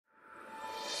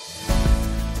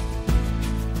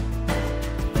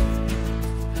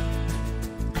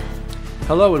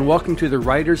Hello and welcome to the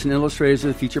Writers and Illustrators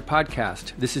of the Future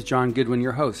podcast. This is John Goodwin,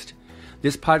 your host.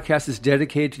 This podcast is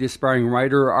dedicated to the aspiring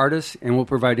writer or artist and will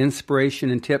provide inspiration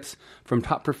and tips from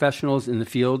top professionals in the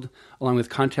field, along with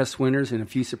contest winners and a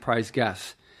few surprise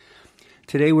guests.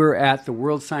 Today we're at the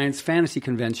World Science Fantasy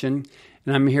Convention,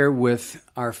 and I'm here with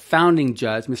our founding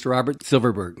judge, Mr. Robert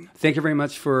Silverberg. Thank you very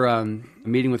much for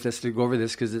meeting with us to go over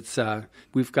this, because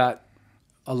we've got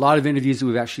a lot of interviews that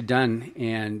we've actually done,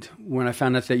 and when I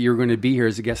found out that you were going to be here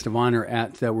as a guest of honor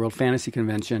at the World Fantasy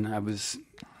Convention,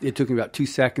 it took me about 2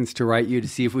 seconds to write you to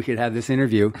see if we could have this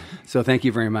interview, so thank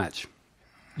you very much.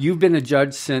 You've been a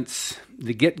judge since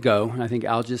the get-go. I think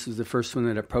Algis was the first one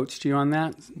that approached you on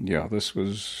that. Yeah, this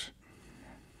was,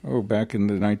 back in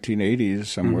the 1980s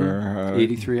somewhere.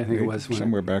 83, I think it was.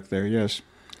 Somewhere back there, yes.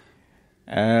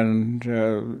 And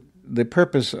the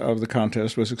purpose of the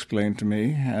contest was explained to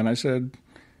me, and I said,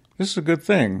 this is a good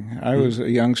thing. I was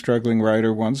a young, struggling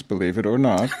writer once, believe it or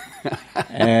not,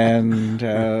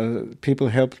 and people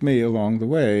helped me along the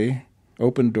way,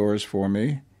 opened doors for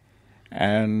me,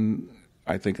 and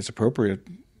I think it's appropriate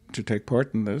to take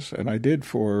part in this, and I did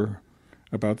for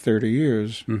about 30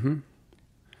 years. Mm-hmm.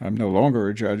 I'm no longer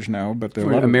a judge now, but there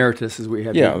are a lot emeritus, as we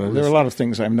had. Yeah, there are a lot of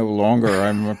things I'm no longer.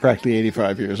 I'm practically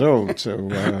 85 years old, so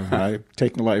I've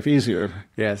taken life easier.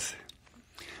 Yes.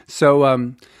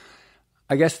 So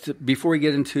I guess before we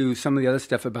get into some of the other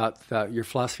stuff about your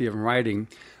philosophy of writing,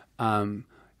 have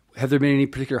there been any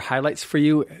particular highlights for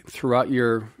you throughout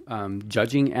your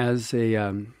judging as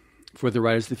for the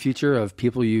Writers of the Future, of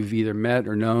people you've either met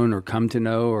or known or come to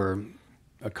know, or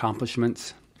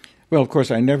accomplishments? Well, of course,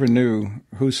 I never knew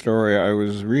whose story I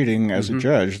was reading as a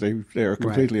judge. They are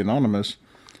completely anonymous.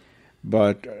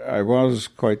 But I was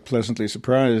quite pleasantly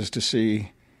surprised to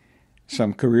see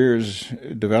some careers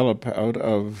develop out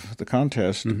of the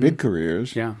contest, big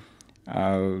careers. Yeah.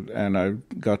 And I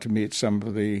got to meet some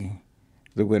of the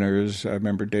winners. I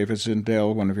remember David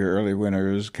Zindel, one of your early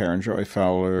winners, Karen Joy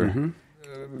Fowler,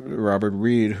 Robert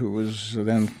Reed, who was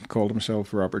then called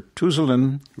himself Robert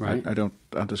Tuzelin. Right. I don't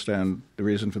understand the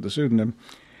reason for the pseudonym.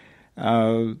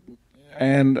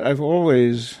 And I've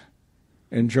always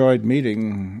enjoyed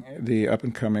meeting the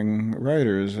up-and-coming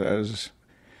writers. As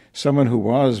someone who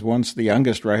was once the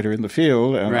youngest writer in the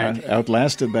field and I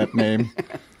outlasted that name,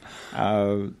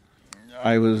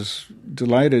 I was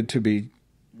delighted to be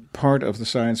part of the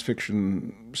science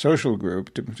fiction social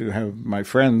group, to have my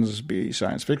friends be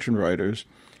science fiction writers.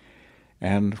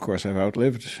 And, of course, I've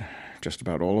outlived just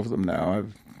about all of them now.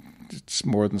 It's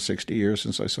more than 60 years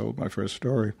since I sold my first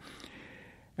story.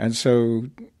 And so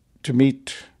to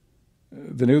meet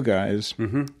the new guys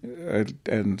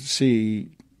and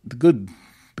see the good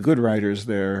writers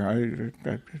there,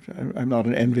 I'm not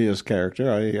an envious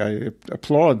character. I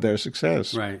applaud their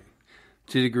success. Right.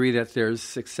 To the degree that there's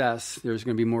success, there's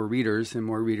going to be more readers, and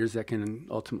more readers that can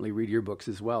ultimately read your books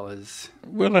as well as...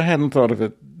 Well, I hadn't thought of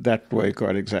it that way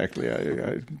quite exactly.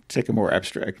 I take a more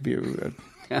abstract view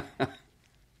that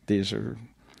these are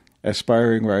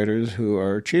aspiring writers who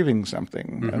are achieving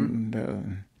something.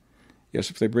 And yes,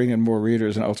 if they bring in more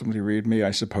readers and ultimately read me,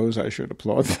 I suppose I should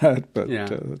applaud that, but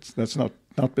that's not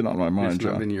been on my mind, John.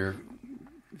 That's not been your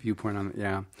viewpoint on it,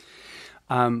 yeah.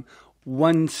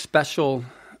 One special...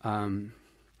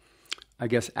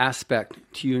 aspect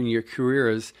to you in your career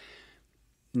is,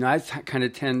 I kind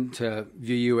of tend to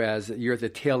view you as you're at the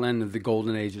tail end of the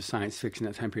golden age of science fiction,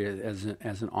 that time period,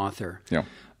 as an author. Yeah.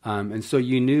 And so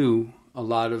you knew a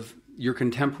lot of your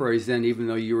contemporaries then, even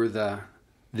though you were the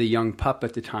young pup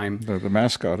at the time. The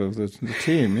mascot of the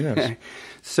team, yes.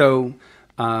 So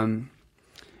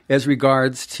as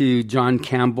regards to John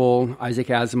Campbell, Isaac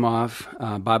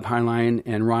Asimov, Bob Heinlein,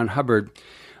 and Ron Hubbard,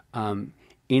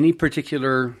 any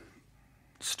particular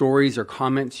stories or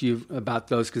comments about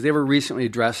those? Because they were recently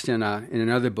addressed in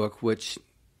another book, which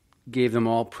gave them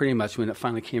all pretty much, when it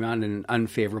finally came out, in an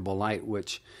unfavorable light,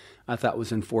 which I thought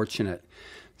was unfortunate.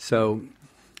 So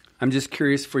I'm just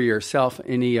curious for yourself,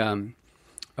 any and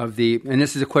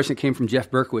this is a question that came from Jeff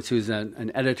Berkowitz, who's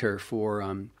an editor for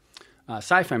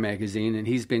Sci-Fi Magazine, and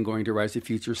he's been going to Rise of the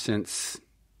Future since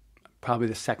probably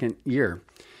the second year.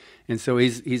 And so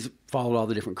he's followed all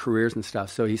the different careers and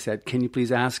stuff. So he said, can you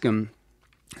please ask him,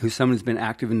 who's someone who's been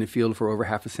active in the field for over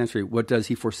half a century, what does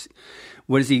he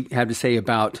have to say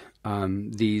about any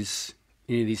of these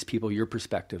people, your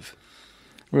perspective?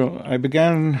 Well, I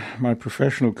began my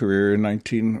professional career in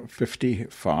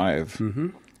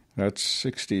 1955. That's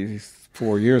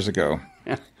 64 years ago.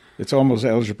 It's almost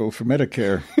eligible for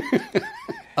Medicare.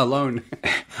 Alone.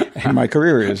 And my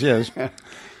career is, yes.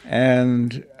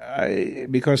 And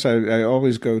because I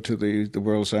always go to the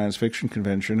World Science Fiction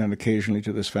Convention and occasionally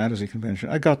to this fantasy convention,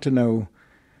 I got to know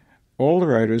all the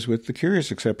writers, with the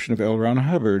curious exception of L. Ron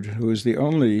Hubbard, who is the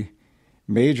only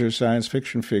major science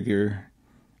fiction figure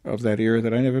of that era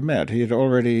that I never met. He had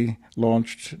already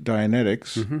launched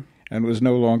Dianetics and was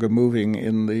no longer moving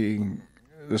in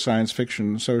the science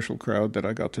fiction social crowd that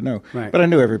I got to know. Right. But I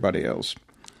knew everybody else,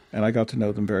 and I got to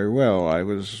know them very well. I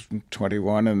was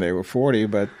 21 and they were 40,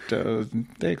 but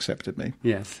they accepted me.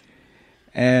 Yes.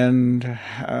 And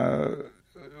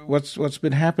what's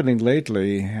been happening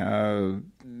lately,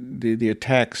 the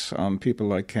attacks on people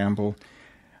like Campbell,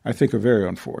 I think are very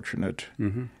unfortunate.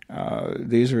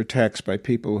 These are attacks by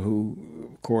people who,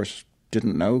 of course,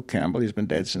 didn't know Campbell. He's been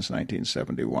dead since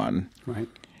 1971. Right.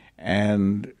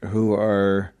 And who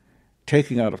are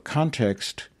taking out of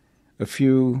context a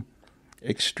few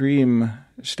extreme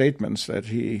statements that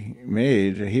he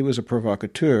made. He was a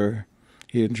provocateur.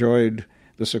 He enjoyed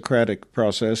the Socratic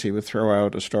process. He would throw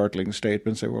out a startling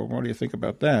statement and say, well, what do you think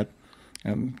about that?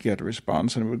 And get a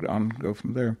response, and it would go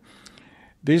from there.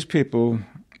 These people,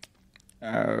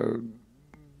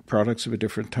 products of a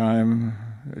different time,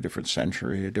 a different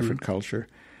century, a different culture,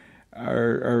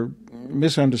 are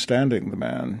misunderstanding the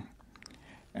man.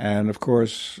 And, of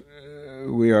course,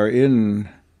 we are in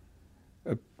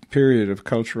a period of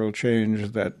cultural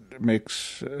change that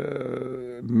makes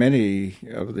many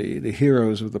of the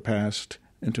heroes of the past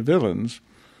into villains.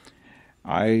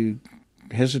 I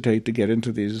hesitate to get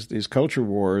into these culture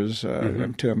wars.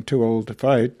 I'm too old to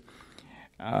fight.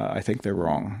 I think they're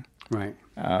wrong. Right.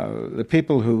 The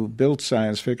people who built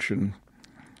science fiction,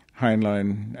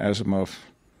 Heinlein, Asimov,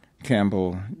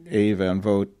 Campbell, A. Van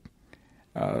Vogt,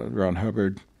 Ron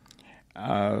Hubbard,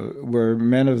 were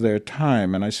men of their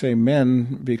time. And I say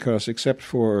men because except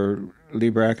for Lee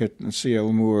Brackett and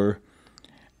C.L. Moore,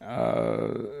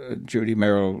 Judy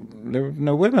Merrill, there were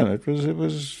no women. It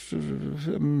was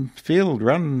a field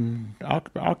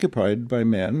occupied by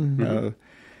men,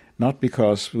 not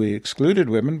because we excluded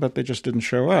women, but they just didn't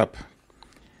show up.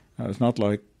 It's not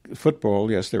like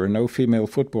football. Yes, there are no female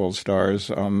football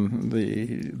stars on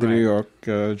the New York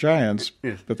Giants,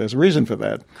 but there's a reason for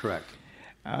that. Correct.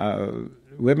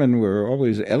 Women were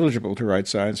always eligible to write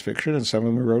science fiction, and some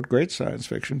of them wrote great science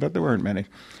fiction, but there weren't many.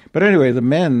 But anyway, the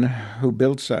men who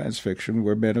built science fiction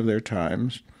were men of their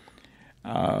times,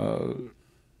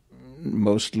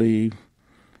 mostly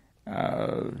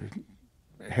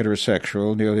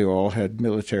heterosexual. Nearly all had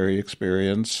military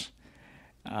experience.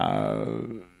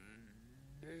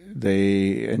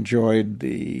 They enjoyed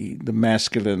the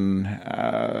masculine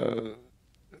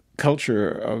culture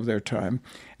of their time,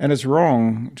 and it's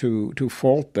wrong to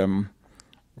fault them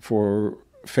for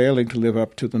failing to live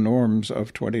up to the norms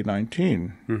of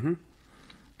 2019.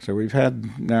 So we've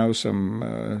had now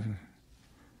some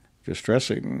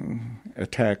distressing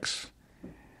attacks,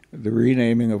 the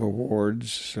renaming of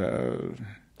awards.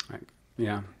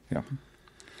 Yeah. Yeah.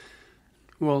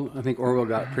 Well, I think Orwell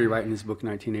got pretty right in his book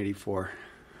 1984.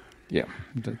 Yeah.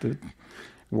 The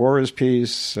War is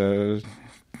Peace.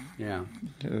 Yeah.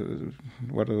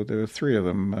 What are there? Three of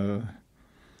them.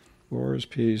 War is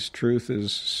Peace. Truth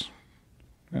is.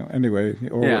 Well, anyway,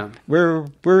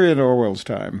 we're in Orwell's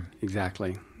time.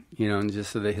 Exactly. And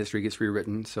just so the history gets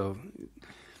rewritten. So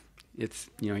it's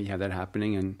you have that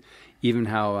happening, and even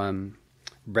how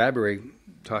Bradbury,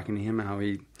 talking to him, how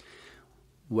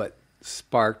what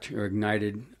sparked or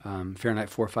ignited Fahrenheit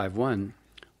 451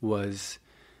 was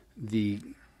the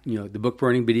book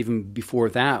burning, but even before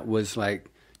that was like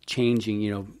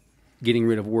changing, getting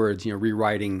rid of words,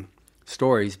 rewriting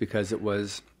stories because it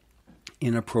was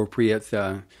inappropriate,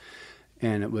 and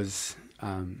it was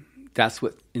that's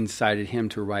what incited him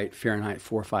to write Fahrenheit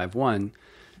 451,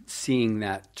 seeing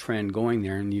that trend going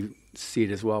there. And you see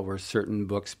it as well where certain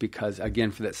books, because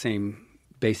again for that same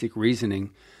basic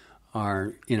reasoning,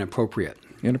 are inappropriate.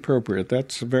 Inappropriate.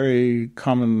 That's a very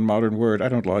common modern word. I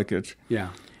don't like it. Yeah.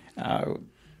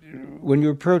 When you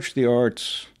approach the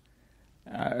arts,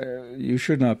 you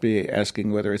should not be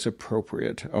asking whether it's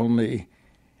appropriate. Only,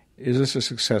 is this a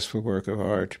successful work of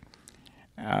art?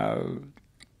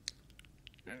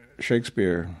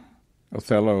 Shakespeare,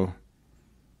 Othello,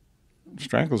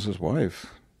 strangles his wife.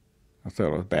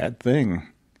 Othello, bad thing.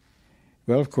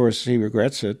 Well, of course, he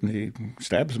regrets it and he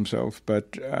stabs himself,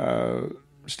 but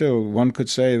still, one could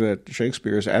say that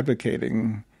Shakespeare is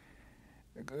advocating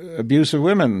abuse of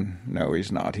women. No,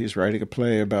 he's not. He's writing a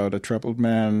play about a troubled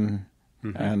man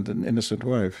and an innocent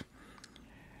wife.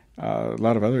 A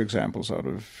lot of other examples out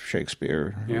of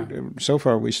Shakespeare. Yeah. So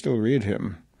far, we still read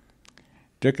him.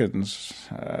 Dickens,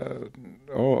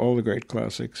 all the great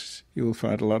classics, you will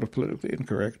find a lot of politically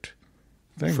incorrect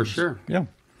things. For sure. Yeah.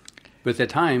 But at the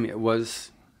time, it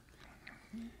was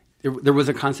there was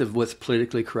a concept of what's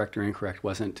politically correct or incorrect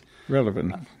wasn't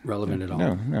relevant at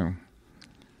all. No.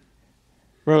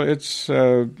 Well, it's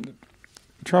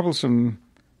troublesome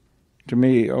to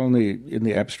me only in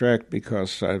the abstract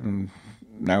because I'm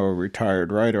now a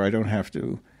retired writer. I don't have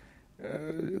to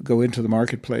go into the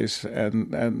marketplace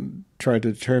and try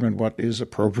to determine what is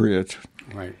appropriate.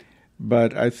 Right.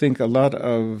 But I think a lot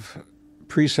of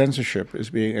pre-censorship is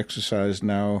being exercised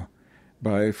now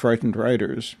by frightened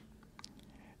writers.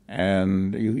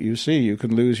 And you see, you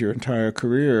can lose your entire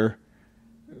career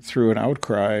through an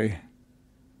outcry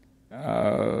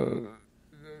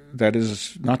that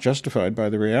is not justified by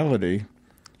the reality.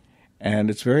 And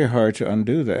it's very hard to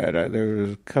undo that. There were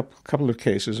a couple of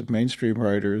cases of mainstream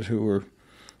writers who were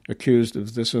accused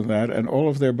of this and that, and all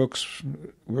of their books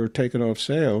were taken off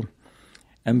sale.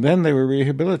 And then they were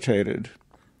rehabilitated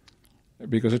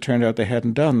because it turned out they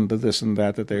hadn't done the this and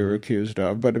that they were accused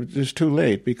of. But it was too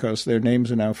late because their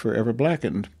names are now forever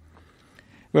blackened.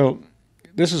 Well,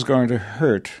 this is going to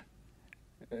hurt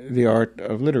the art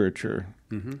of literature.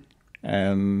 Mm-hmm.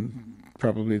 And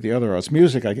probably the other arts.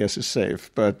 Music, I guess, is safe,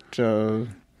 but...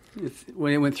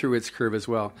 when it went through its curve as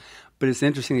well. But it's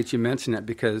interesting that you mention that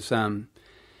because there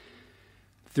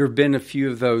have been a few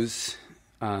of those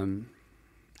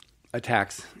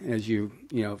attacks, as you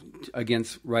know,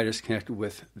 against writers connected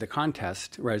with the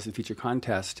contest, Writers of the Future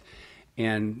contest.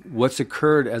 And what's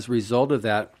occurred as a result of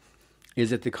that is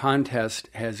that the contest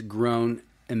has grown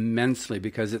immensely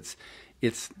because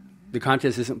the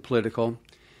contest isn't political.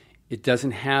 It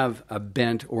doesn't have a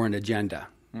bent or an agenda.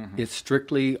 Mm-hmm. It's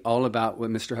strictly all about what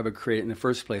Mr. Hubbard created in the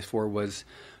first place for was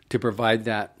to provide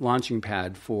that launching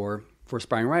pad for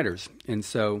aspiring writers. And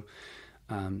so,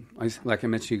 like I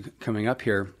mentioned coming up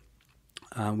here,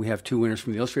 we have 2 winners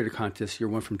from the Illustrator contest here,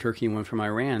 one from Turkey and one from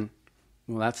Iran.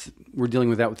 Well, we're dealing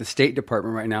with that with the State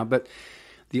Department right now, but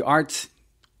the arts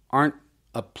aren't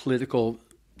a political,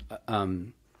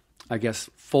 I guess,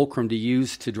 fulcrum to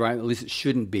use to drive, at least it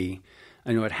shouldn't be.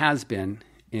 I know it has been,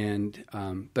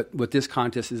 but what this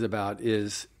contest is about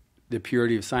is the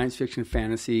purity of science fiction,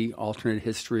 fantasy, alternate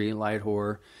history, light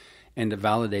horror, and to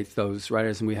validate those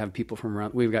writers. And we have people from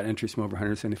around, we've got entries from over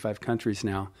 175 countries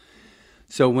now.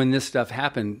 So when this stuff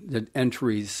happened, the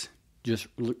entries just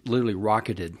literally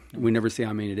rocketed. We never say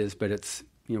how many it is, but it's,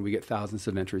 we get thousands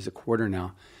of entries a quarter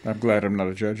now. I'm glad I'm not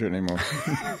a judge anymore.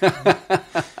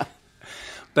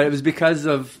 But it was because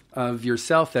of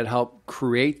yourself that helped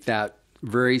create that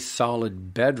very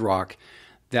solid bedrock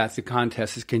that the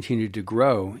contest has continued to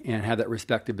grow and have that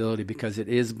respectability because it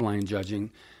is blind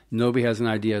judging. Nobody has an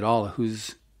idea at all of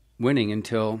who's winning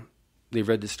until they've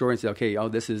read the story and say, okay,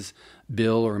 this is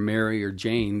Bill or Mary or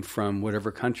Jane from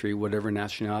whatever country, whatever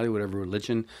nationality, whatever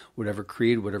religion, whatever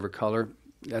creed, whatever color.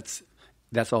 That's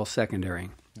all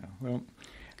secondary. Yeah, well,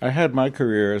 I had my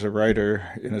career as a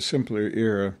writer in a simpler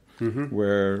era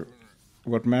where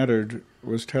what mattered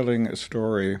was telling a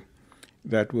story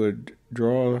that would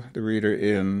draw the reader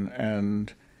in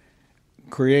and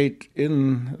create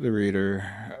in the reader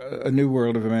a new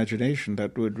world of imagination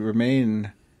that would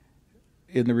remain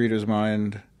in the reader's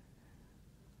mind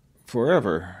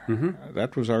forever. Mm-hmm.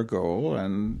 That was our goal,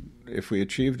 and if we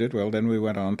achieved it, well, then we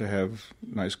went on to have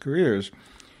nice careers.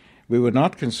 We were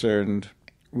not concerned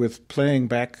with playing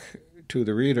back to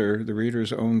the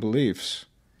reader's own beliefs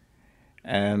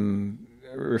and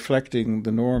reflecting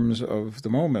the norms of the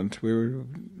moment. We were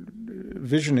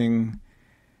visioning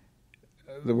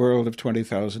the world of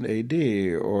 20,000 AD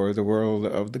or the world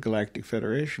of the Galactic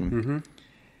Federation. Mm-hmm.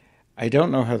 I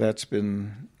don't know how that's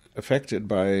been affected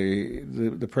by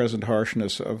the present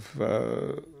harshness of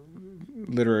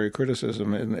literary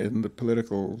criticism in the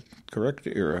political correct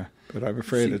era, but I'm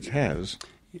afraid it has.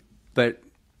 But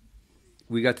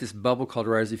we got this bubble called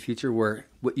Writers of the Future where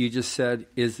what you just said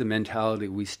is the mentality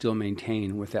we still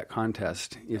maintain with that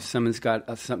contest. If someone's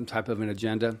got some type of an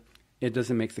agenda, it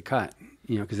doesn't make the cut,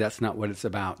 because that's not what it's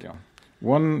about. Yeah.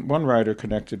 One writer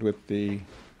connected with the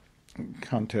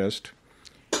contest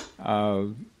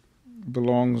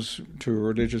belongs to a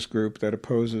religious group that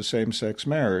opposes same-sex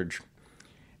marriage,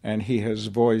 and he has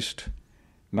voiced,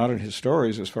 not in his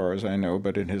stories as far as I know,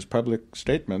 but in his public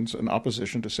statements, an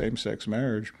opposition to same-sex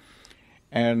marriage.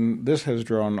 And this has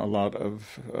drawn a lot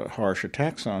of harsh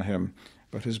attacks on him,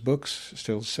 but his books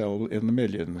still sell in the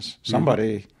millions.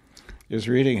 Somebody is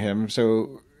reading him,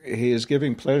 so he is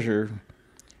giving pleasure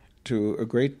to a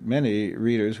great many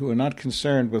readers who are not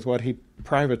concerned with what he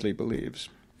privately believes.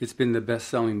 It's been the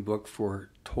best-selling book for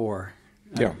Tor.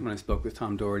 Yeah. When I spoke with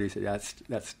Tom Doherty, he said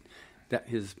that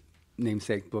his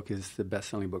namesake book is the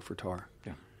best-selling book for Tor.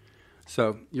 Yeah.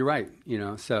 So you're right,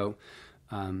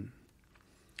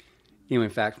 Anyway,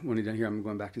 in fact, when he's done here, I'm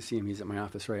going back to see him. He's at my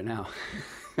office right now.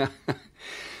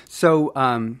 So,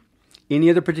 any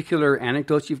other particular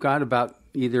anecdotes you've got about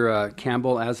either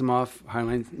Campbell, Asimov,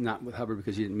 Heinlein, not with Hubbard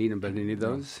because you didn't meet him, but any of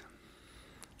those?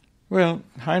 Well,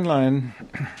 Heinlein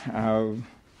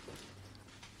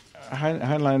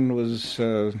was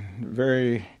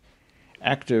very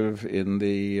active in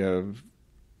the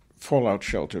fallout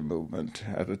shelter movement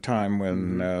at a time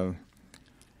when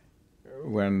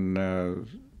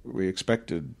we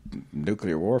expected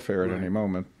nuclear warfare at any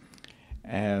moment.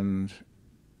 And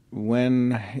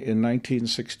when, in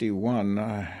 1961,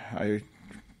 a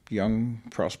young,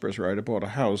 prosperous writer bought a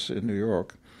house in New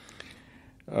York,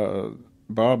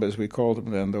 Bob, as we called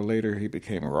him then, though later he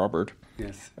became Robert,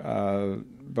 yes.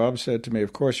 Bob said to me,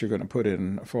 of course you're going to put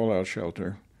in a fallout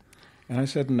shelter. And I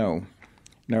said, no,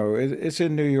 it's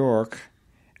in New York,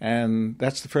 and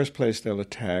that's the first place they'll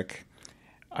attack.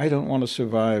 I don't want to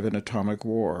survive an atomic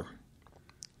war.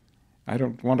 I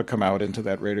don't want to come out into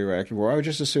that radioactive war. I would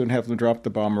just as soon have them drop the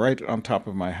bomb right on top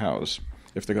of my house,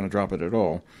 if they're going to drop it at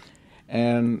all.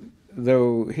 And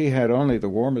though he had only the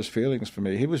warmest feelings for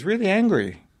me, he was really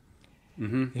angry.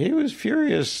 Mm-hmm. He was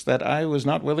furious that I was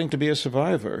not willing to be a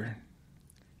survivor.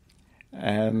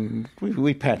 And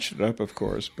we patched it up, of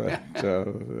course, but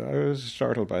I was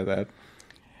startled by that.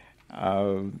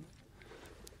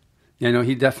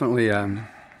 He definitely,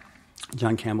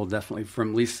 John Campbell definitely,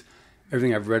 from at least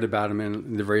everything I've read about him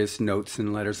and the various notes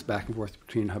and letters back and forth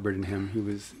between Hubbard and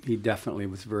him, he definitely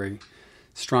was very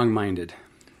strong-minded.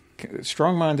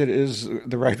 Strong-minded is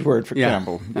the right word for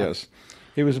Campbell, yes.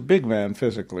 He was a big man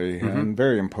physically and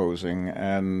very imposing,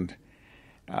 and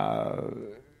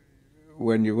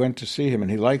when you went to see him, and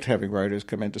he liked having writers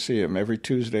come in to see him, every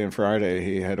Tuesday and Friday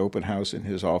he had open house in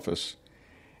his office,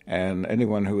 and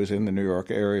anyone who was in the New York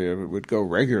area would go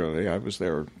regularly. I was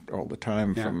there all the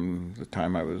time from the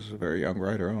time I was a very young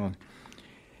writer on.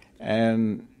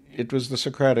 And it was the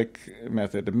Socratic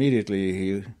method.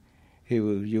 Immediately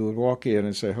you would walk in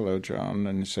and say, hello, John,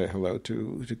 and say hello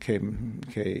to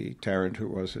K. Tarrant, who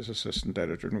was his assistant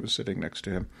editor and was sitting next to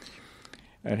him.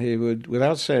 And he would,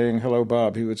 without saying, hello,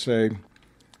 Bob, he would say,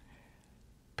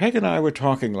 Peg and I were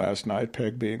talking last night,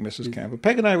 Peg being Mrs. Campbell.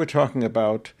 Peg and I were talking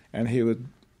about, and he would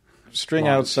string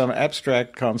out some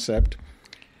abstract concept.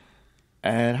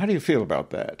 And how do you feel about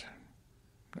that?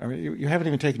 I mean, you haven't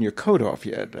even taken your coat off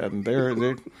yet, and there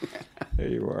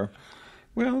you are.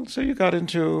 Well, so you got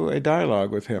into a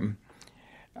dialogue with him.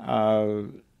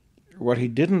 What he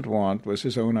didn't want was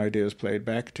his own ideas played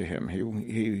back to him.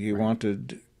 He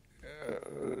wanted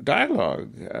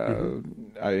dialogue.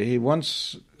 He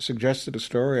once suggested a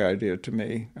story idea to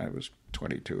me. I was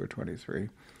 22 or 23,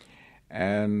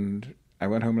 and I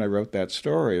went home and I wrote that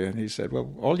story. And he said,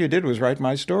 "Well, all you did was write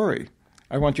my story.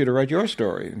 I want you to write your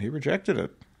story." And he rejected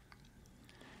it.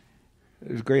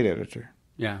 He was a great editor.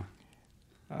 Yeah.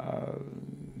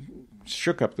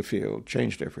 Shook up the field,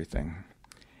 changed everything.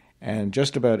 And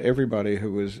just about everybody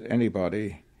who was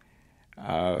anybody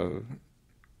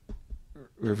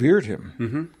revered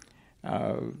him.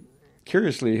 Mm-hmm.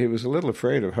 Curiously, he was a little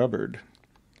afraid of Hubbard.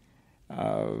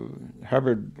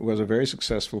 Hubbard was a very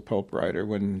successful pulp writer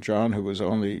when John, who was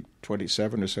only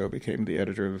 27 or so, became the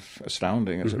editor of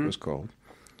Astounding, as it was called.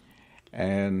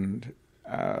 And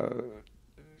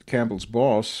Campbell's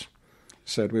boss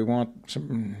said, "We want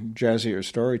some jazzier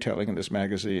storytelling in this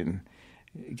magazine.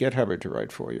 Get Hubbard to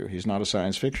write for you. He's not a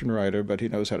science fiction writer, but he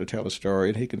knows how to tell a story,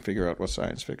 and he can figure out what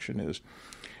science fiction is."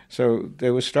 So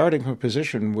they were starting from a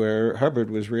position where Hubbard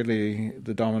was really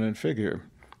the dominant figure,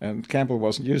 and Campbell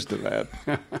wasn't used to that.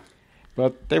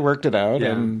 But they worked it out,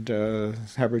 and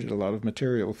Hubbard did a lot of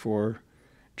material for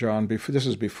John. This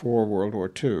is before World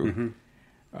War II.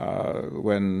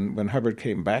 When Hubbard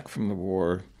came back from the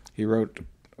war, he wrote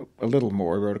a little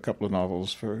more. He wrote a couple of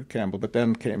novels for Campbell, but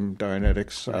then came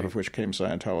Dianetics, out of which came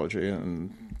Scientology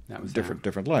and that was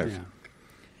different life.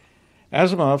 Yeah.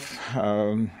 Asimov,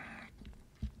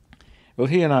 well,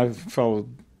 he and I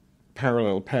followed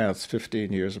parallel paths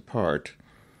 15 years apart.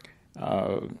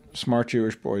 Smart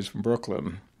Jewish boys from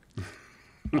Brooklyn,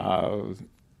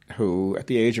 who at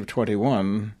the age of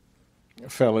 21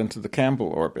 fell into the Campbell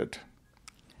orbit.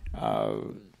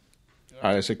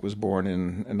 Isaac was born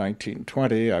in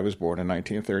 1920. I was born in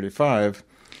 1935.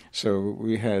 So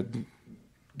we had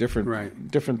different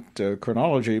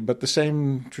chronology, but the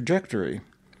same trajectory.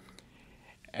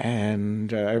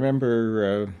 And I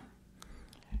remember a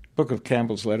book of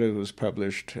Campbell's letter was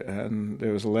published, and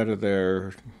there was a letter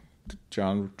there.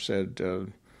 John said,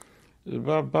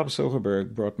 Bob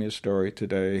Silverberg brought me a story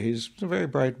today. He's a very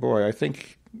bright boy. I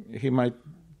think he might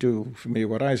do for me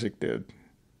what Isaac did.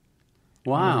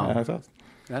 Wow. I thought,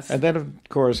 And then, of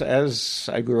course, as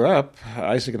I grew up,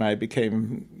 Isaac and I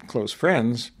became close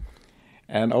friends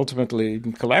and ultimately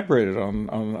collaborated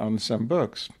on some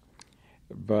books.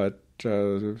 But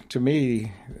to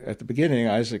me, at the beginning,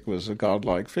 Isaac was a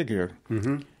godlike figure.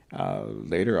 Mm-hmm.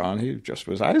 Later on, he just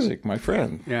was Isaac, my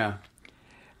friend. Yeah.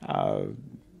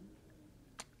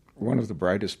 One of the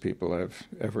brightest people I've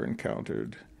ever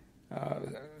encountered.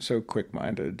 So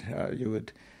quick-minded. You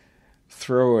would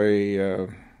throw a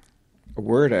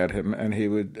word at him, and he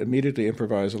would immediately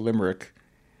improvise a limerick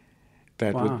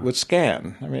that would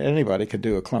scan. I mean, anybody could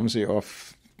do a clumsy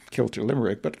off-kilter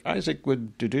limerick, but Isaac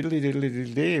would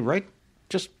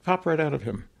just pop right out of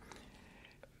him.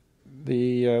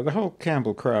 The whole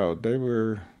Campbell crowd, they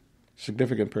were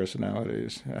significant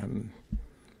personalities, and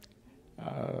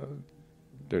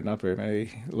there are not very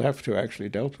many left who actually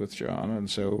dealt with John, and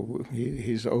so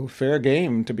he's fair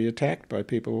game to be attacked by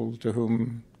people to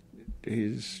whom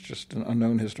he's just an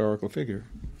unknown historical figure.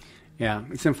 Yeah,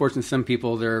 it's unfortunate. Some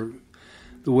people, the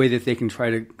way that they can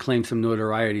try to claim some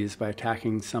notoriety is by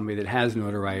attacking somebody that has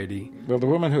notoriety. Well, the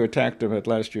woman who attacked him at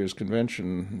last year's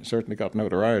convention certainly got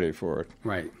notoriety for it.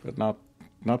 Right. But not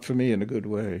for me in a good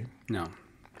way. No.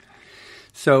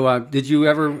 So did you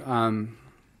ever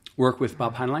work with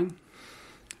Bob Heinlein?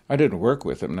 I didn't work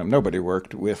with him. Nobody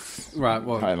worked with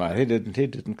Heinlein. He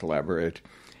didn't collaborate.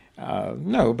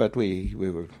 No, but we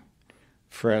were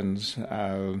friends.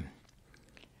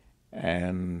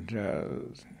 And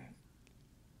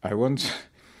I once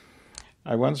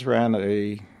ran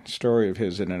a story of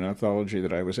his in an anthology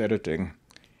that I was editing,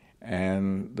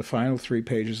 and the final 3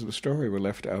 pages of the story were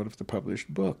left out of the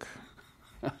published book.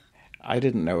 I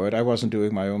didn't know it. I wasn't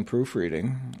doing my own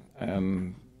proofreading,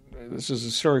 and this is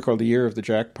a story called The Year of the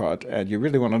Jackpot, and you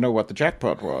really want to know what the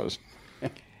jackpot was.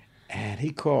 And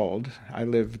he called. I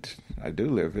do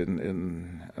live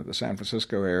in the San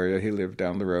Francisco area. He lived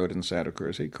down the road in Santa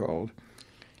Cruz. He called.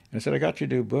 And I said, I got your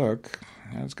new book.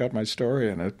 And it's got my story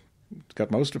in it. It's got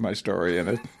most of my story in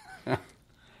it.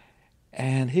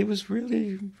 And he was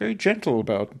really very gentle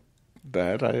about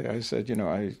that. I said,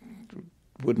 I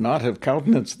would not have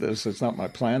countenanced this. It's not my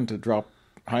plan to drop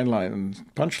Heinlein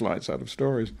and punchlines out of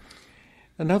stories.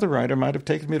 Another writer might have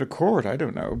taken me to court. I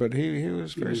don't know. But he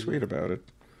was very sweet about it.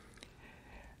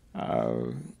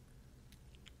 I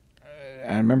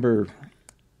remember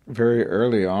very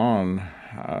early on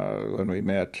when we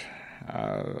met,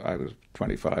 I was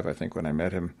 25, I think, when I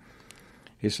met him.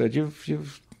 He said,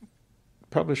 "You've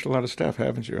published a lot of stuff,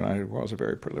 haven't you?" And I was a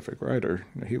very prolific writer.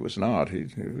 He was not. He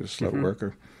was a slow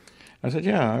worker. I said,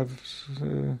 "Yeah, I've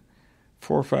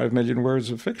 4 or 5 million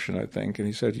words of fiction, I think." And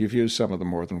he said, "You've used some of them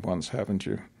more than once, haven't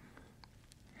you?"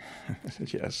 I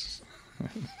said, "Yes."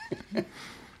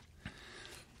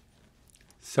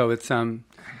 So it's,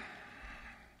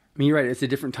 you're right, it's a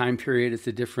different time period, it's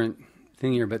a different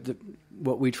thing here, but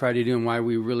what we try to do and why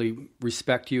we really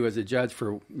respect you as a judge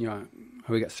for, how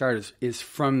we got started is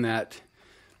from that,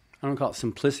 I don't call it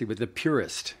simplicity, but the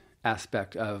purest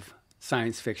aspect of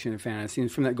science fiction and fantasy,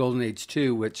 and from that golden age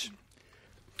too, which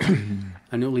I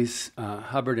know at least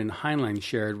Hubbard and Heinlein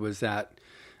shared, was that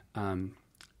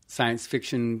science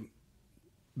fiction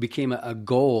became a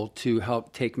goal to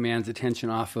help take man's attention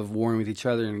off of warring with each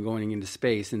other and going into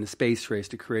space, in the space race,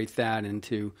 to create that and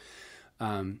to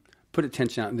put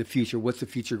attention out in the future. What's the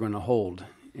future going to hold?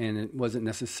 And it wasn't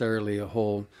necessarily a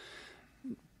whole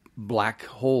black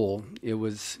hole. It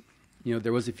was,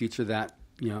 there was a future that,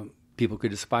 people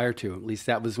could aspire to. At least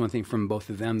that was one thing from both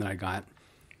of them that I got.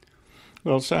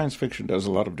 Well, science fiction does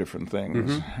a lot of different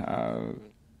things.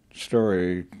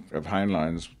 Story of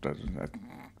Heinlein's, that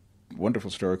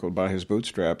wonderful story called By His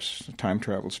Bootstraps, a time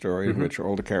travel story in which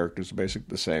all the characters are basically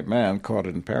the same man caught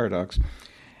in paradox.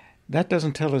 That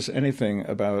doesn't tell us anything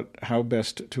about how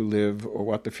best to live or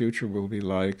what the future will be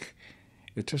like.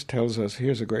 It just tells us,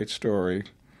 here's a great story,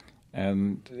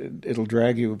 and it'll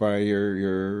drag you by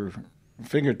your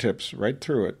fingertips right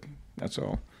through it. That's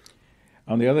all.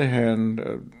 On the other hand,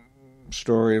 a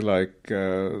story like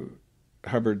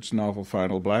Hubbard's novel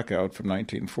Final Blackout from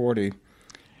 1940,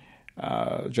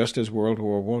 just as World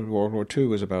War II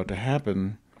was about to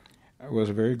happen, was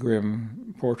a very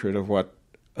grim portrait of what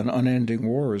an unending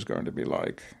war is going to be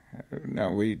like.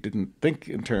 Now, we didn't think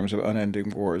in terms of unending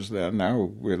wars then. Now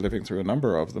we're living through a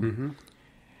number of them.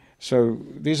 So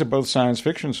these are both science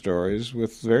fiction stories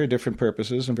with very different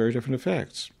purposes and very different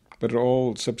effects, but it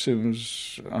all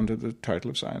subsumes under the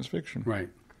title of science fiction. Right,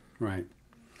 right.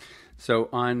 So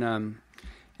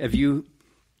have you...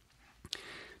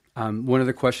 one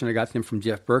other question I got from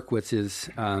Jeff Berkowitz is,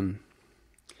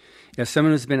 As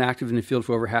someone who's been active in the field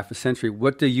for over half a century,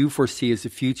 what do you foresee as the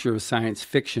future of science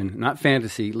fiction, not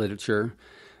fantasy literature,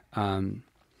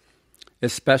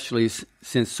 especially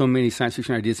since so many science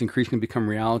fiction ideas increasingly become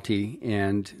reality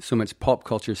and so much pulp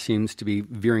culture seems to be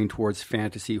veering towards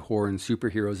fantasy, horror, and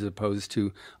superheroes as opposed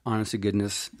to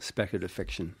honest-to-goodness speculative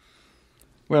fiction?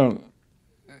 Well,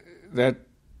 that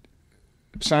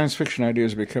science fiction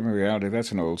ideas becoming reality,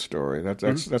 that's an old story.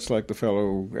 That's like the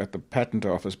fellow at the patent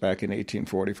office back in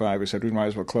 1845 who said, we might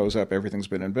as well close up, everything's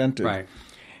been invented. Right.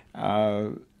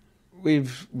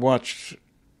 We've watched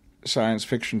science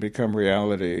fiction become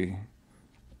reality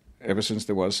ever since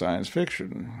there was science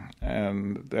fiction.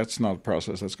 And that's not a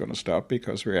process that's going to stop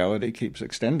because reality keeps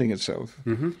extending itself.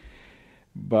 Mm-hmm.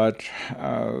 But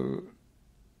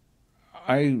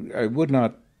I would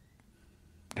not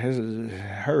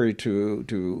hurry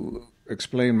to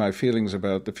explain my feelings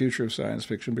about the future of science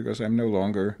fiction because I'm no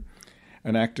longer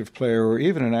an active player or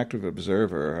even an active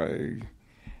observer.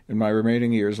 In my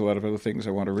remaining years, a lot of other things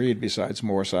I want to read besides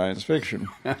more science fiction.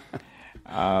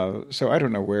 So I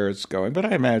don't know where it's going, but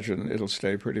I imagine it'll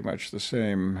stay pretty much the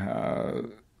same.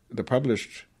 The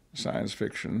published science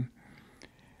fiction,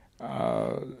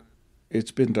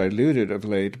 it's been diluted of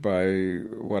late by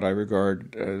what I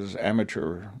regard as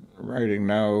amateur writing.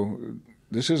 Now,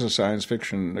 this is a science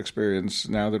fiction experience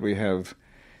now that we have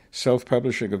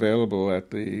self-publishing available at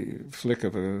the flick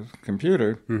of a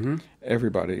computer. Mm-hmm.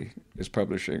 Everybody is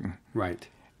publishing. Right.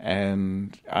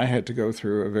 And I had to go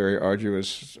through a very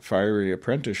arduous, fiery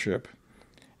apprenticeship,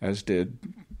 as did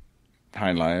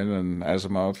Heinlein and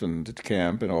Asimov and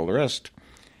Camp and all the rest.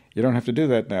 You don't have to do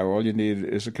that now. All you need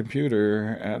is a computer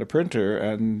and a printer,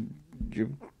 and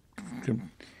you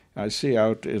can. I see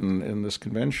out in this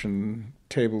convention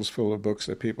tables full of books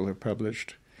that people have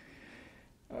published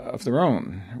of their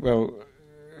own. Well,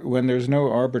 when there's no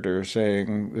arbiter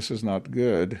saying this is not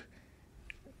good,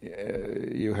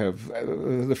 you have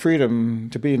the freedom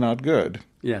to be not good.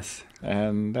 Yes.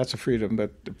 And that's a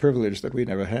privilege that we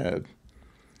never had.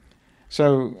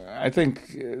 So I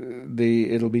think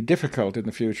it'll be difficult in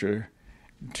the future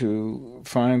to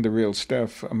find the real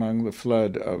stuff among the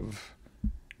flood of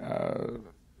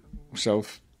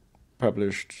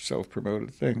self-published,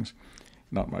 self-promoted things.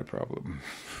 Not my problem.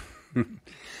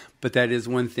 But that is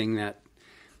one thing that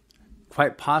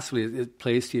quite possibly it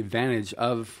plays to the advantage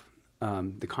of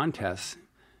the contest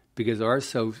because there are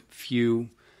so few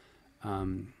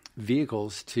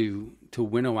vehicles to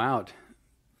winnow out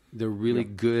the really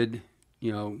good,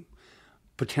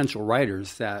 potential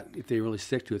writers that if they really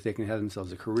stick to it, they can have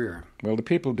themselves a career. Well, the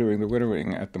people doing the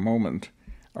winnowing at the moment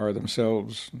are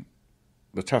themselves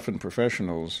the toughened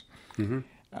professionals. Mm-hmm.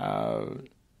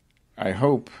 I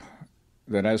hope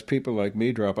that as people like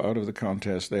me drop out of the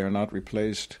contest, they are not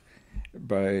replaced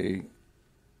by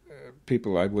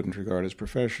people I wouldn't regard as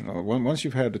professional. Once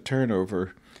you've had a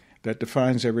turnover, that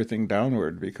defines everything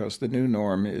downward because the new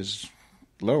norm is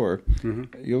lower, mm-hmm.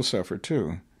 You'll suffer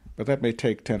too. But that may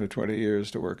take 10 or 20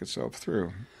 years to work itself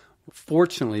through.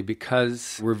 Fortunately,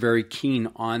 because we're very keen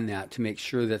on that to make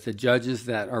sure that the judges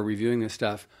that are reviewing this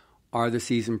stuff are the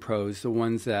seasoned pros, the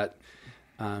ones that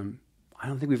I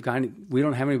don't think we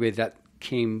don't have anybody that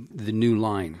came the new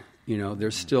line.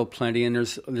 There's still plenty, and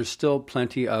there's still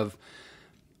plenty of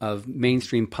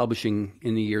mainstream publishing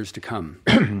in the years to come.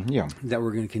 Yeah. That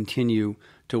we're going to continue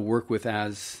to work with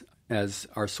as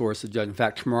our source of judge. In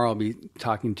fact, tomorrow I'll be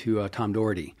talking to Tom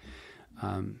Doherty,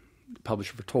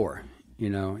 publisher for Tor,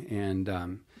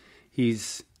 and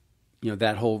he's,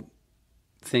 that whole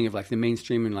thing of like the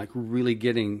mainstream and like really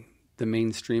getting the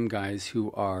mainstream guys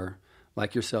who are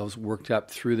like yourselves worked up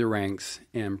through the ranks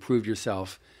and proved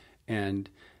yourself and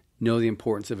know the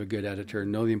importance of a good editor,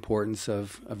 know the importance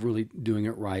of really doing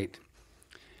it right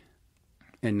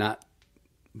and not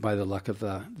by the luck of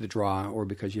the draw or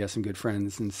because you have some good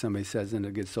friends and somebody says in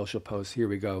a good social post, here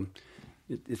we go.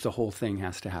 It's the whole thing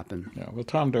has to happen. Yeah, well,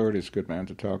 Tom Doherty's a good man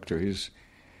to talk to. He's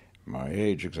my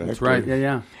age exactly. That's right,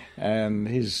 yeah. And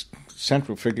he's a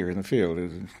central figure in the field.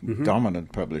 He's a mm-hmm.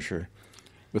 dominant publisher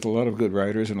with a lot of good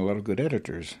writers and a lot of good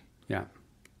editors. Yeah.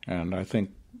 And I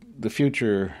think the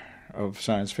future of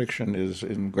science fiction is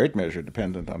in great measure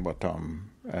dependent on what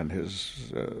Tom and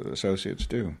his associates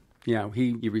do. Yeah,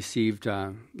 he received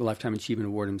the Lifetime Achievement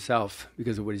Award himself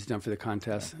because of what he's done for the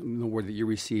contest. The award that you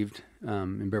received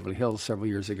in Beverly Hills several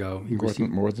years ago.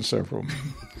 More than several.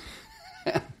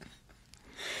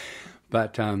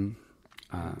 But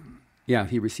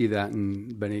he received that,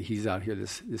 but he's out here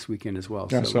this weekend as well.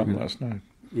 Yeah, I saw him last night.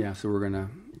 Yeah, so we're going to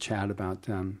chat about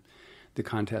the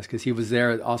contest because he was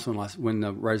there also when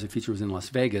the Rise of the Future was in Las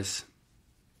Vegas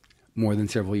more than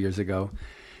several years ago.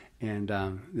 And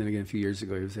then again, a few years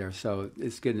ago, he was there. So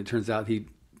it's good. And it turns out he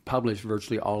published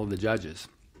virtually all of the judges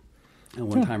at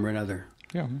one time or another.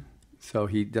 Yeah. So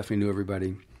he definitely knew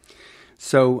everybody.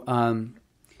 So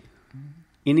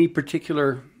any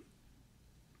particular,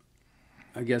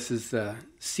 I guess, is the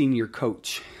senior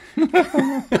coach.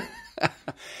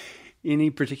 Any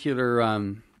particular,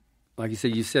 like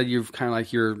you said you're kind of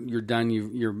like you're done.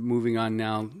 You're moving on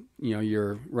now.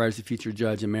 You're Writers of the Future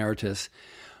Judge Emeritus.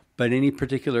 But any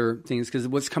particular things, because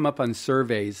what's come up on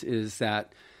surveys is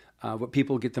that what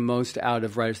people get the most out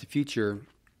of Writers of the Future,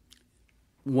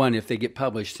 one, if they get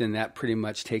published, then that pretty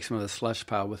much takes them to the slush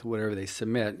pile with whatever they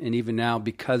submit. And even now,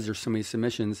 because there's so many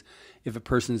submissions, if a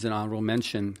person's an honorable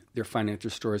mention, their financial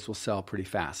stories will sell pretty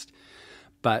fast.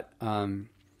 But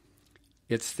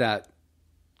it's that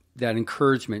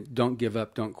encouragement, don't give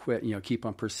up, don't quit, keep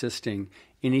on persisting.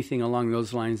 Anything along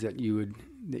those lines that you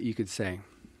could say?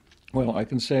 Well, I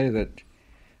can say that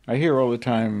I hear all the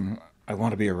time, I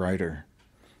want to be a writer.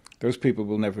 Those people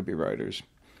will never be writers.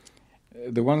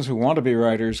 The ones who want to be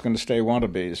writers are going to stay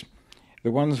wannabes.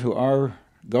 The ones who are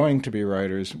going to be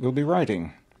writers will be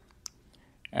writing.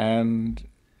 And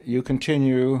you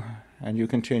continue, and you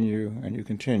continue, and you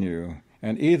continue.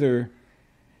 And either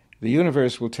the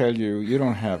universe will tell you you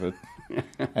don't have it,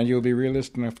 and you'll be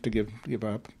realist enough to give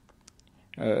up.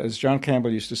 As John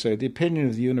Campbell used to say, the opinion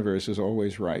of the universe is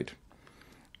always right.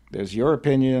 There's your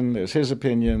opinion, there's his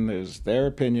opinion, there's their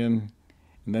opinion,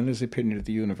 and then there's the opinion of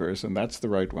the universe, and that's the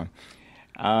right one.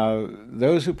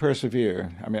 Those who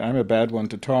persevere, I mean, I'm a bad one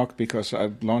to talk because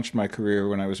I launched my career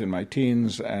when I was in my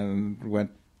teens and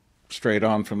went straight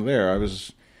on from there. I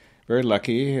was very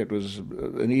lucky. It was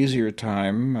an easier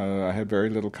time. I had very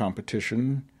little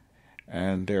competition,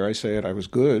 and dare I say it, I was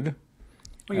good.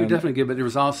 Well, you're definitely good, but there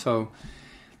was also,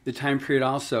 the time period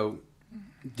also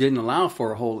didn't allow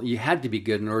for you had to be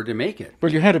good in order to make it.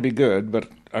 Well, you had to be good, but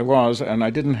I was, and I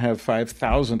didn't have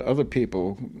 5,000 other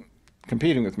people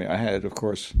competing with me. I had, of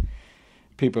course,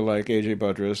 people like A.J.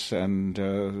 Budrus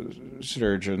and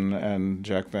Sturgeon and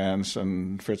Jack Vance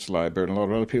and Fritz Leiber and a lot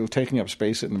of other people taking up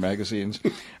space in the magazines.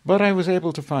 But I was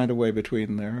able to find a way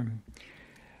between there.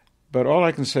 But all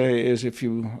I can say is if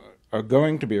you are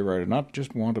going to be a writer, not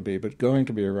just want to be, but going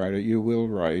to be a writer, you will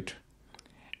write.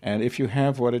 And if you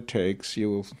have what it takes, you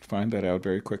will find that out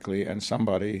very quickly, and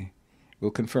somebody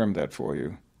will confirm that for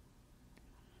you.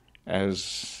 I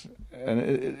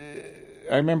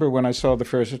remember when I saw the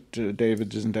first David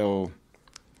Zindel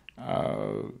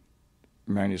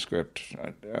manuscript,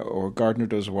 or Gardner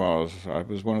Dozois. I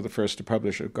was one of the first to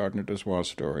publish a Gardner Dozois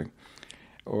story,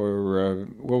 or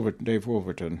Dave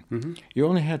Wolverton. Mm-hmm. You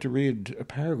only had to read a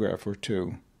paragraph or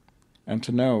two and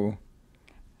to know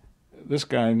this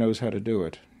guy knows how to do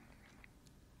it.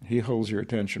 He holds your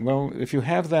attention. Well, if you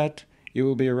have that, you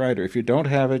will be a writer. If you don't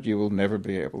have it, you will never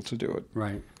be able to do it.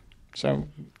 Right. So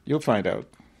you'll find out.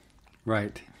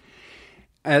 Right.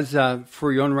 As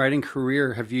for your own writing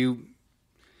career, have you,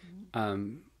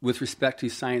 with respect to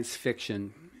science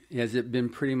fiction, has it been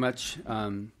pretty much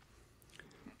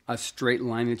a straight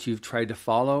line that you've tried to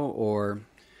follow, or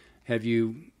have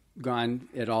you gone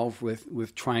at all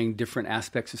with trying different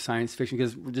aspects of science fiction?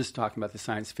 Because we're just talking about the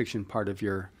science fiction part of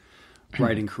your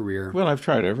writing career. Well, I've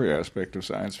tried every aspect of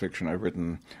science fiction. I've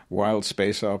written wild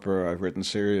space opera. I've written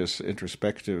serious,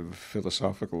 introspective,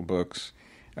 philosophical books.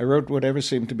 I wrote whatever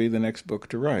seemed to be the next book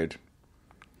to write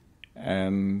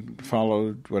and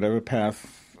followed whatever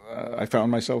path I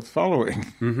found myself following.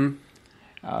 Mm-hmm.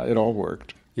 It all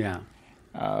worked. Yeah.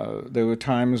 There were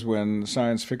times when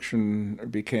science fiction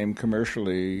became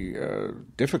commercially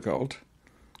difficult,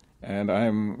 and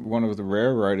I'm one of the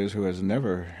rare writers who has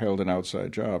never held an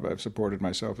outside job. I've supported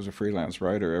myself as a freelance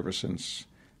writer ever since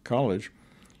college.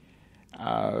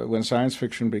 When science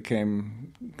fiction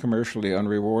became commercially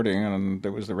unrewarding and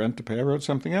there was the rent to pay, I wrote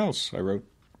something else. I wrote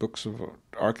books of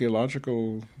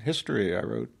archaeological history. I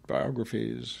wrote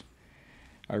biographies.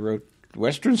 I wrote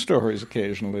Western stories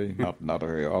occasionally, not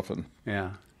very often.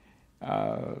 Yeah.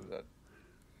 I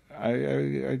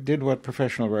did what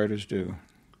professional writers do.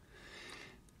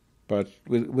 But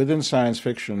within science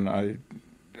fiction, I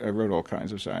wrote all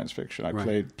kinds of science fiction.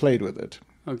 I played with it.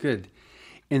 Oh, good.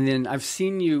 And then I've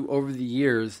seen you over the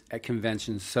years at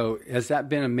conventions. So has that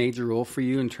been a major role for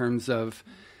you in terms of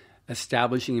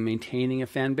establishing and maintaining a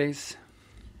fan base?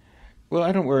 Well,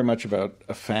 I don't worry much about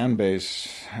a fan base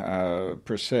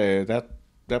per se. That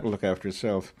will look after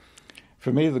itself.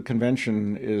 For me, the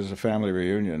convention is a family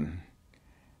reunion.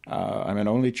 I'm an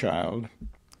only child.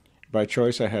 By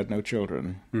choice, I had no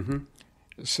children. Mm-hmm.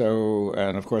 So,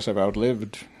 and of course, I've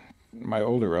outlived my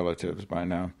older relatives by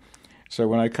now. So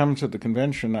when I come to the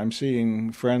convention, I'm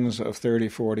seeing friends of 30,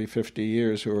 40, 50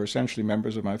 years who are essentially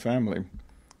members of my family.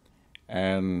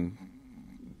 And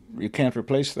you can't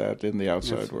replace that in the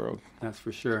outside world. That's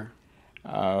for sure.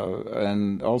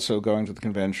 And also going to the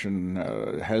convention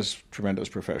has tremendous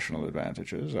professional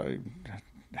advantages. I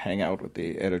hang out with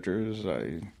the editors.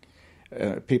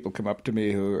 People come up to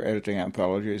me who are editing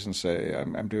anthologies and say,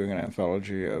 I'm doing an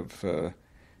anthology of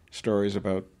stories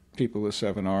about people with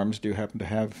 7 arms. Do you happen to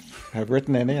have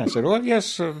written any? I said, well,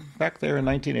 yes, back there in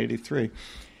 1983.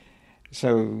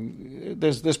 So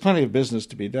there's plenty of business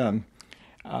to be done.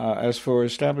 As for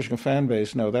establishing a fan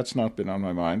base, no, that's not been on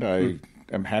my mind.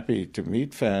 I'm happy to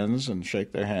meet fans and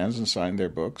shake their hands and sign their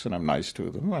books, and I'm nice to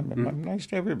them. I'm nice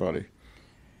to everybody.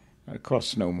 It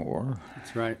costs no more.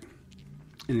 That's right.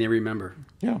 And they remember.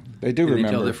 Yeah, they do remember.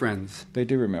 They tell their friends. They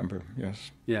do remember,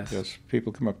 yes. Yes.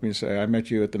 People come up to me and say, I met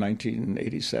you at the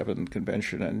 1987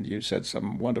 convention, and you said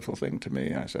some wonderful thing to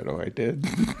me. I said, oh, I did.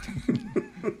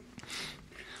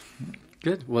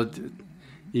 Good. Well,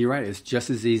 you're right. It's just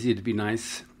as easy to be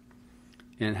nice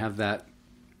and have that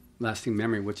lasting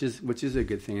memory, which is a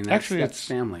good thing. And that's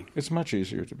family. It's much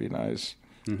easier to be nice.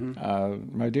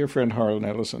 Mm-hmm. My dear friend Harlan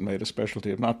Ellison made a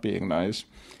specialty of not being nice,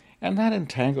 and that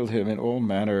entangled him in all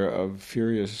manner of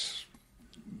furious,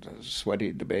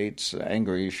 sweaty debates,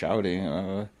 angry shouting.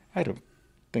 I don't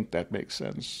think that makes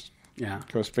sense. Yeah.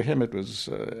 Because for him it was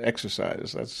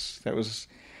exercise. That was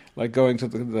like going to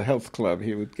the health club.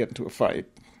 He would get into a fight.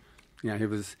 Yeah, he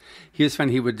was fun.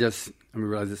 He would just, I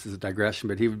realize this is a digression,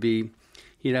 but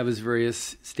he'd have his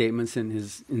various statements and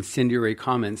his incendiary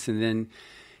comments, and then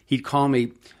he'd call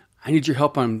me, I need your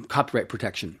help on copyright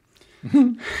protection.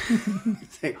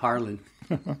 Say, Harlan.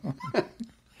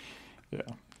 Yeah,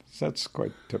 that's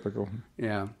quite typical.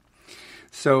 Yeah.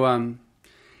 So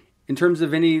in terms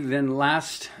of any then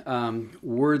last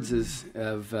words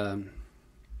of, I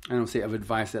don't say of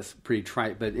advice, that's pretty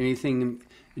trite, but anything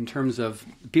in terms of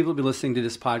people who will be listening to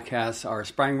this podcast are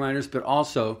aspiring writers, but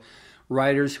also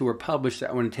writers who are published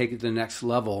that want to take it to the next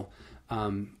level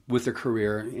with their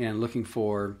career and looking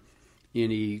for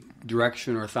any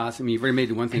direction or thoughts. I mean, you've already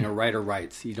made one thing, a writer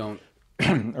writes. You don't...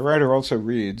 A writer also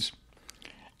reads.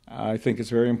 I think it's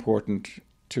very important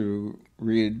to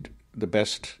read the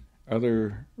best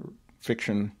other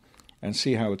fiction and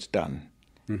see how it's done.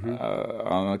 Mm-hmm.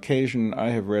 On occasion,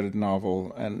 I have read a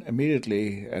novel and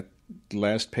immediately at the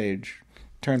last page,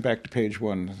 turn back to page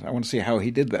 1. I want to see how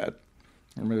he did that.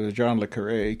 I remember John le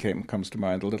Carré comes to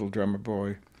mind, the Little Drummer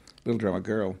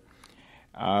Girl.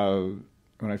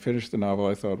 When I finished the novel,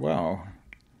 I thought, wow,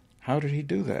 how did he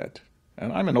do that?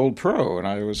 And I'm an old pro, and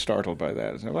I was startled by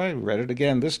that. So I read it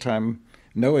again, this time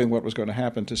knowing what was going to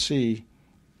happen to see.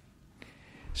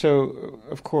 So,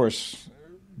 of course,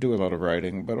 do a lot of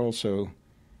writing, but also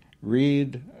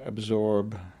read,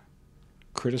 absorb,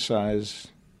 criticize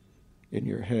in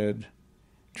your head,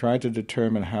 try to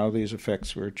determine how these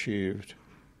effects were achieved.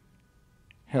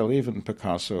 Hell, even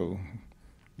Picasso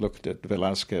looked at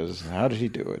Velázquez. How did he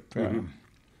do it? Mm-hmm.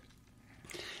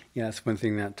 Yeah, that's one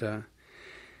thing that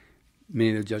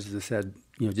many of the judges have said,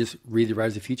 just read the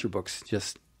Rise of Future books.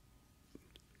 Just,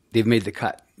 they've made the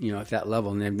cut, at that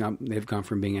level, and they've gone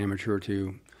from being amateur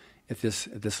to, at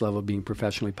this level, being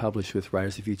professionally published with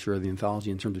Rise of Future or the anthology.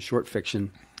 In terms of short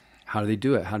fiction, how do they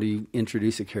do it? How do you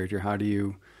introduce a character? How do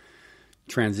you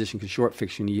transition? Because short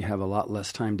fiction, you have a lot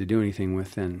less time to do anything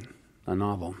with than a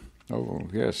novel. Oh,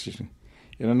 yes.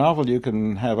 In a novel, you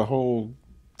can have a whole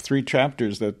 3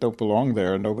 chapters that don't belong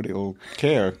there and nobody will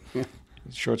care. Yeah.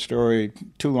 Short story,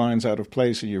 2 lines out of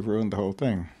place and you've ruined the whole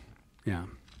thing. Yeah.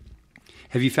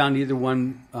 Have you found either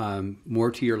one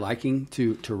more to your liking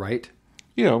to write?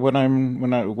 Yeah,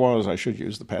 I should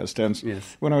use the past tense.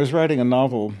 Yes. When I was writing a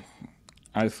novel,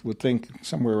 I would think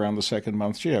somewhere around the second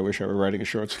month, gee, I wish I were writing a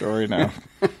short story now.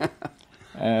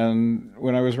 And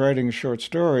when I was writing a short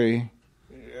story,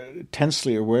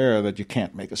 tensely aware that you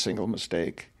can't make a single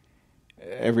mistake.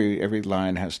 Every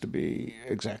line has to be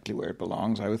exactly where it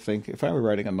belongs. I would think if I were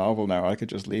writing a novel now, I could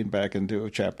just lean back and do a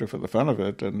chapter for the fun of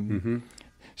it. And mm-hmm.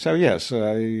 So yes,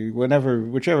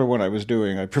 whichever one I was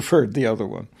doing, I preferred the other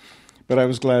one. But I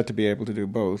was glad to be able to do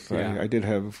both. Yeah. I did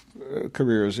have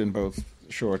careers in both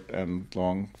short and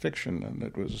long fiction, and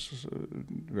it was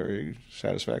very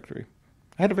satisfactory.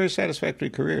 I had a very satisfactory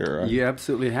career. You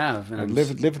absolutely have. And I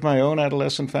lived my own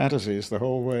adolescent fantasies the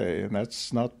whole way, and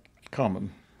that's not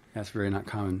common. That's very not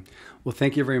common. Well,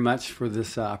 thank you very much for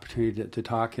this opportunity to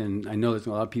talk, and I know there's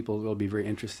a lot of people who will be very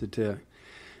interested to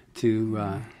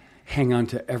hang on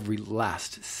to every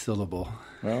last syllable.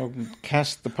 Well,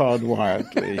 cast the pod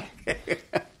wildly.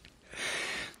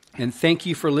 And thank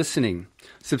you for listening.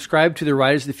 Subscribe to the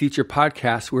Writers of the Future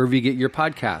podcast wherever you get your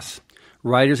podcasts.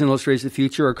 Writers and Illustrators of the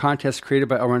Future are contests created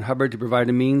by L. Ron Hubbard to provide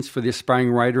a means for the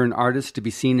aspiring writer and artist to be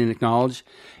seen and acknowledged.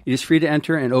 It is free to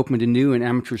enter and open to new and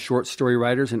amateur short story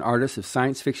writers and artists of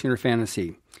science fiction or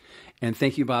fantasy. And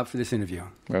thank you, Bob, for this interview.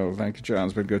 Well, thank you, John.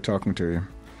 It's been good talking to you.